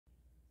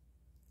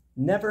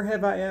Never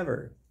have I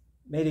ever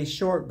made a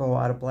short bow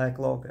out of black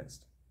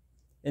locust.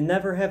 And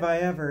never have I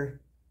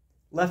ever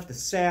left the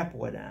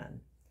sapwood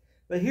on.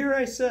 But here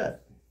I sit.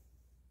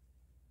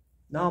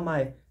 Now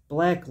my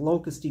black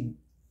locusty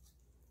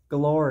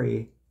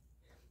glory.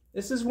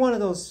 This is one of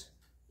those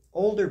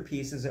older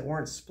pieces that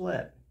weren't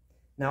split.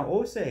 Now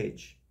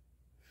Osage,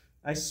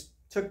 I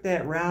took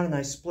that round and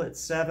I split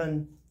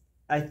 7,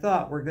 I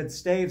thought were good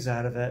staves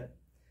out of it,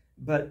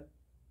 but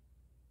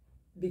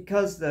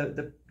because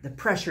the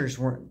pressures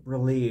weren't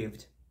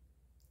relieved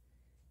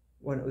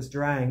when it was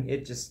drying,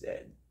 it just,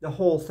 the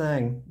whole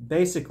thing,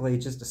 basically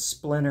just a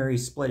splintery,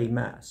 splitty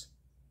mess.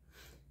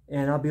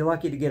 And I'll be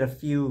lucky to get a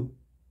few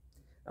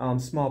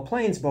small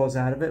plains bows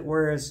out of it,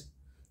 whereas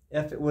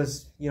if it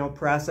was, you know,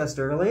 processed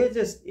early, it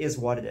just is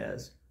what it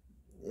is.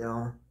 You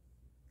know,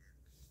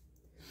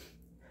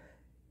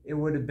 it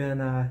would have been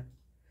a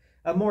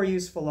more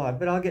useful log,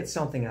 but I'll get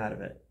something out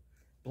of it.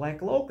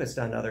 Black locust,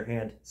 on the other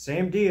hand,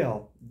 same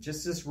deal,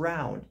 just this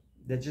round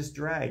that just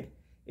dried.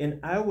 And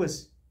I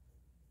was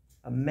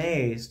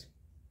amazed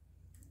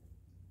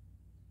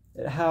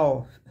at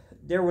how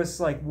there was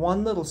like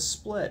one little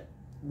split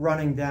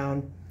running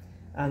down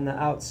on the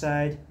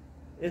outside,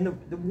 and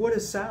the wood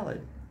is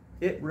solid.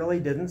 It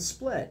really didn't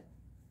split.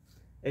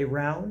 A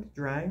round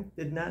drying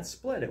did not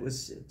split. It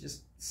was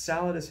just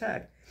solid as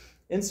heck.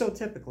 And so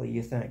typically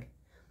you think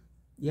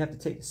you have to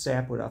take the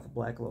sapwood off of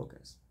black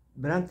locust.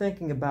 But I'm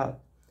thinking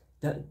about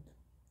the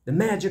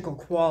magical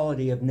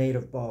quality of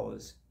native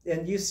bows.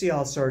 And you see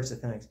all sorts of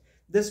things.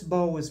 This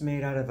bow was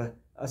made out of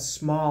a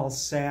small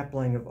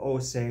sapling of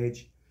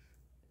Osage.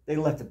 They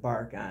left the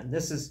bark on.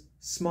 This is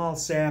small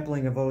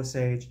sapling of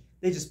Osage.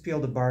 They just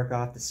peeled the bark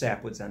off, the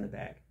sapwood's on the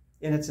back.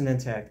 And it's an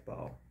intact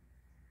bow.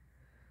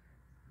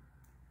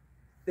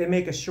 They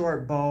make a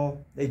short bow,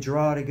 they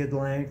draw it a good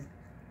length.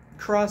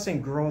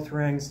 Crossing growth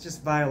rings,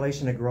 just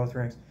violation of growth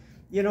rings.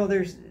 You know,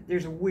 there's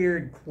a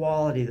weird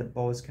quality that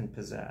bows can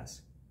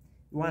possess.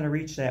 You want to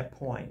reach that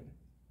point.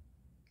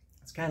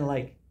 It's kind of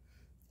like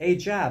a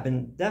job,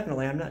 and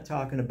definitely I'm not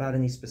talking about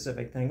any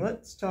specific thing.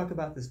 Let's talk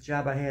about this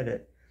job I had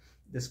at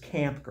this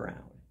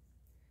campground.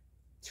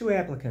 2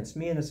 applicants,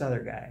 me and this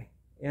other guy.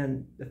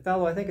 And the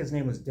fellow, I think his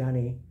name was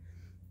Denny,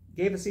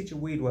 gave us each a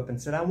weed whip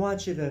and said, I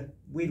want you to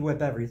weed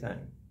whip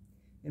everything.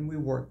 And we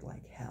worked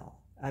like hell.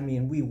 I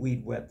mean, we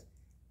weed whipped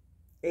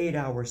 8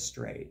 hours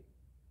straight.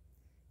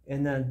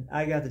 And then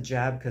I got the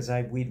job because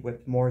I weed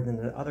whipped more than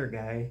the other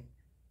guy.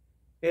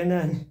 And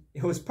then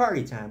it was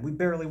party time. We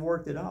barely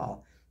worked at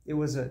all. It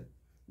was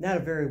not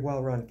a very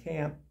well-run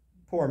camp,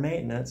 poor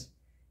maintenance,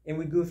 and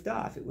we goofed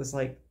off. It was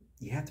like,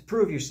 you have to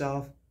prove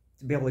yourself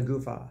to be able to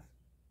goof off.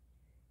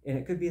 And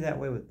it could be that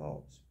way with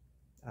bows.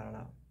 I don't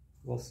know.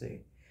 We'll see.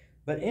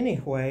 But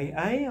anyway,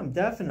 I am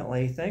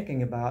definitely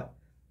thinking about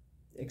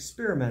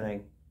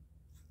experimenting.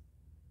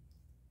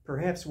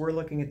 Perhaps we're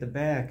looking at the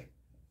back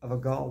of a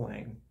gull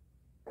wing.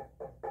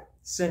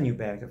 Sinew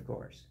back, of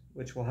course,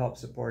 which will help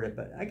support it.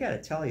 But I got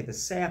to tell you, the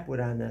sapwood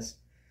on this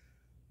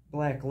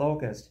black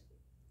locust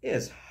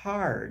is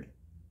hard.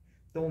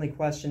 The only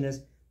question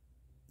is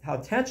how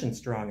tension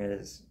strong it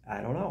is.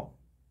 I don't know.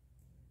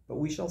 But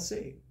we shall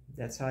see.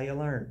 That's how you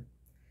learn.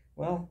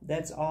 Well,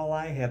 that's all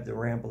I have to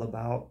ramble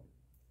about.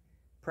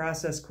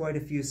 Processed quite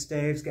a few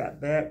staves, got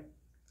back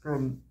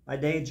from my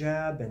day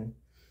job and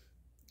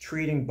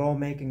treating bow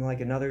making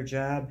like another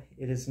job.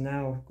 It is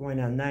now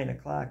going on 9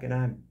 o'clock and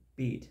I'm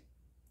beat.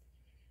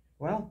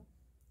 Well,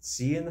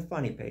 see you in the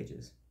funny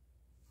pages.